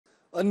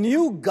A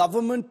new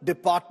government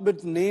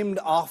department named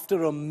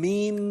after a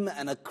meme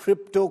and a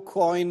crypto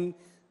coin.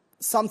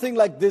 Something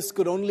like this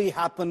could only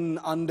happen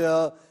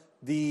under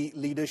the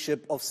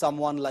leadership of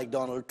someone like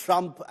Donald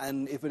Trump,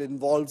 and if it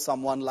involves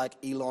someone like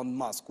Elon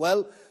Musk.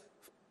 Well,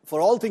 for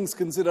all things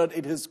considered,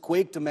 it has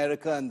quaked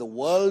America and the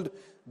world.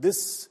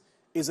 This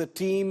is a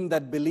team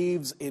that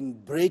believes in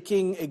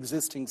breaking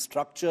existing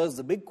structures.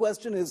 The big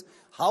question is,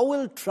 how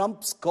will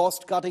Trump's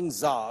cost-cutting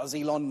czars,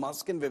 Elon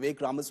Musk and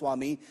Vivek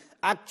Ramaswamy,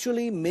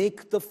 actually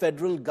make the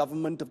federal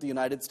government of the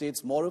United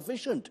States more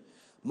efficient?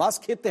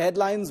 Musk hit the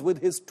headlines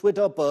with his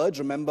Twitter purge,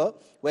 remember,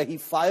 where he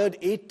fired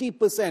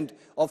 80%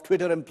 of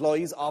Twitter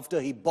employees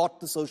after he bought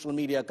the social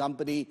media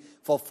company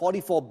for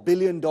 $44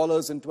 billion in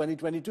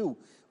 2022.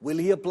 Will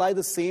he apply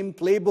the same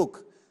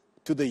playbook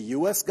to the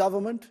US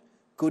government?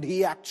 Could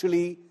he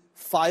actually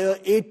fire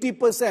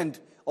 80%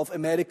 of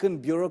American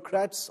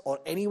bureaucrats or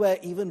anywhere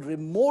even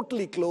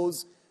remotely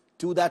close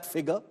to that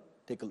figure?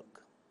 Take a look.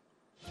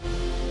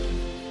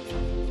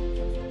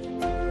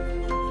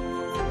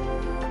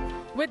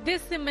 With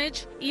this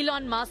image,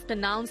 Elon Musk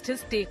announced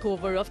his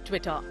takeover of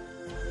Twitter.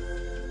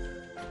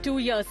 2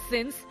 years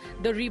since,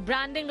 the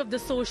rebranding of the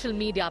social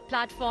media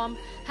platform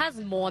has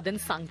more than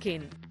sunk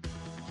in.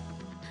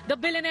 The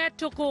billionaire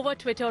took over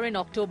Twitter in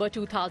October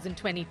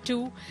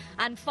 2022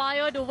 and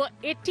fired over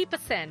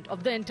 80%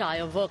 of the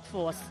entire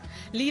workforce,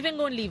 leaving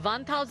only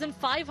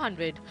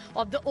 1,500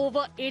 of the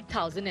over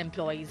 8,000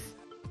 employees.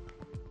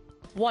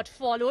 What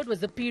followed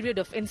was a period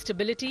of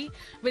instability,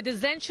 with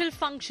essential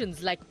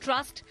functions like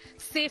trust,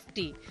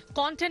 safety,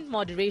 content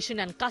moderation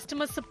and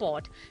customer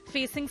support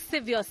facing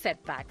severe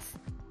setbacks.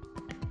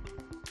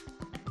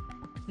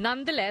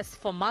 Nonetheless,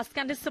 for Musk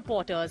and his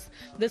supporters,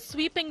 the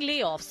sweeping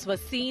layoffs were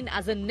seen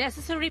as a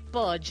necessary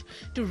purge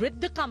to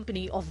rid the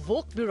company of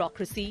woke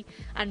bureaucracy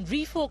and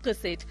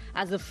refocus it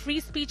as a free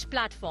speech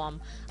platform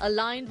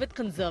aligned with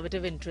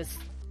conservative interests.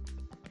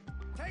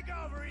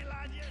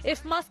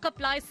 If Musk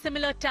applies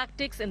similar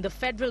tactics in the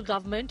federal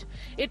government,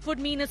 it would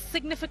mean a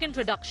significant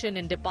reduction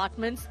in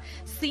departments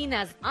seen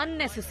as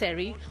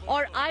unnecessary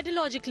or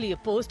ideologically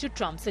opposed to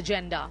Trump's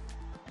agenda.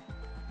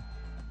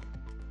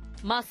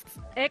 Musk's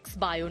X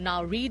bio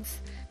now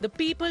reads, "The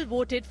people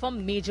voted for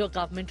major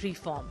government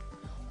reform."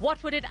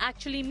 What would it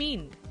actually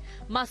mean?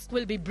 Musk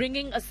will be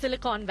bringing a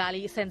Silicon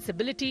Valley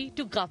sensibility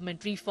to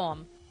government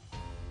reform.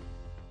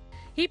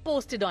 He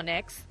posted on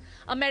X,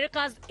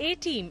 "America's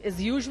A-team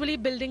is usually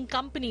building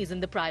companies in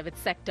the private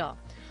sector.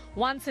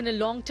 Once in a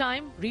long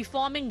time,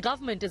 reforming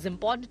government is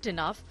important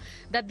enough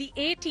that the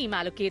A-team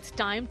allocates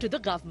time to the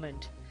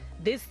government.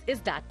 This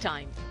is that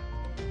time."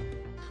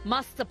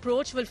 Musk's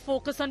approach will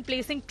focus on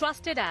placing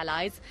trusted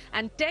allies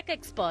and tech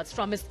experts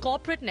from his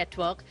corporate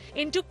network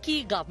into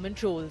key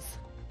government roles.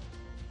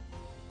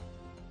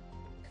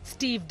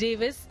 Steve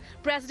Davis,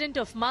 president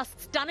of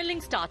Musk's tunneling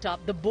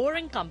startup, The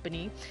Boring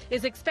Company,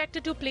 is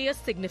expected to play a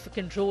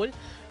significant role,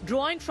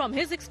 drawing from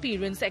his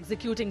experience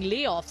executing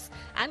layoffs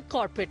and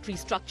corporate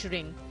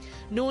restructuring.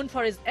 Known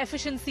for his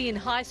efficiency in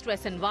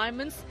high-stress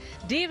environments,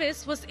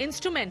 Davis was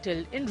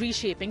instrumental in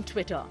reshaping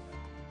Twitter.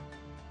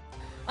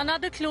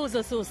 Another close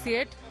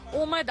associate,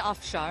 Omid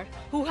Afshar,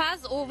 who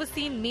has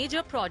overseen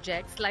major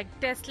projects like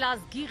Tesla's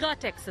Giga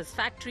Texas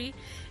factory,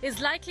 is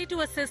likely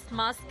to assist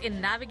Musk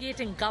in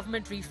navigating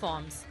government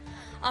reforms.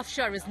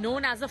 Afshar is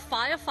known as a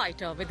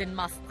firefighter within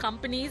Musk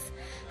companies,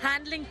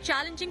 handling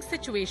challenging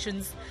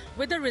situations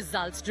with a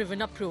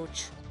results-driven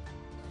approach.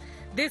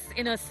 This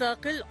inner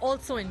circle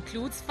also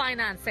includes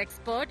finance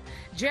expert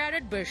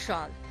Jared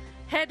Birchall,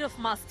 head of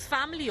Musk's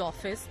family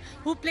office,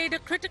 who played a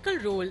critical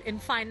role in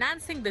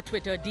financing the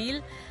Twitter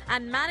deal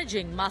and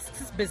managing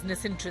Musk's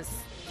business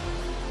interests.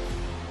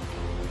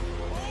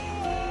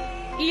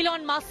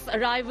 Elon Musk's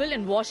arrival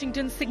in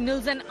Washington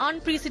signals an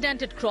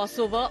unprecedented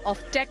crossover of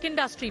tech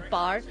industry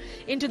power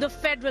into the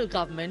federal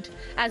government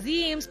as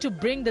he aims to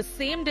bring the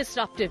same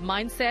disruptive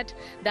mindset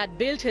that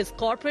built his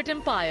corporate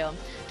empire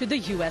to the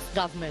US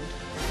government.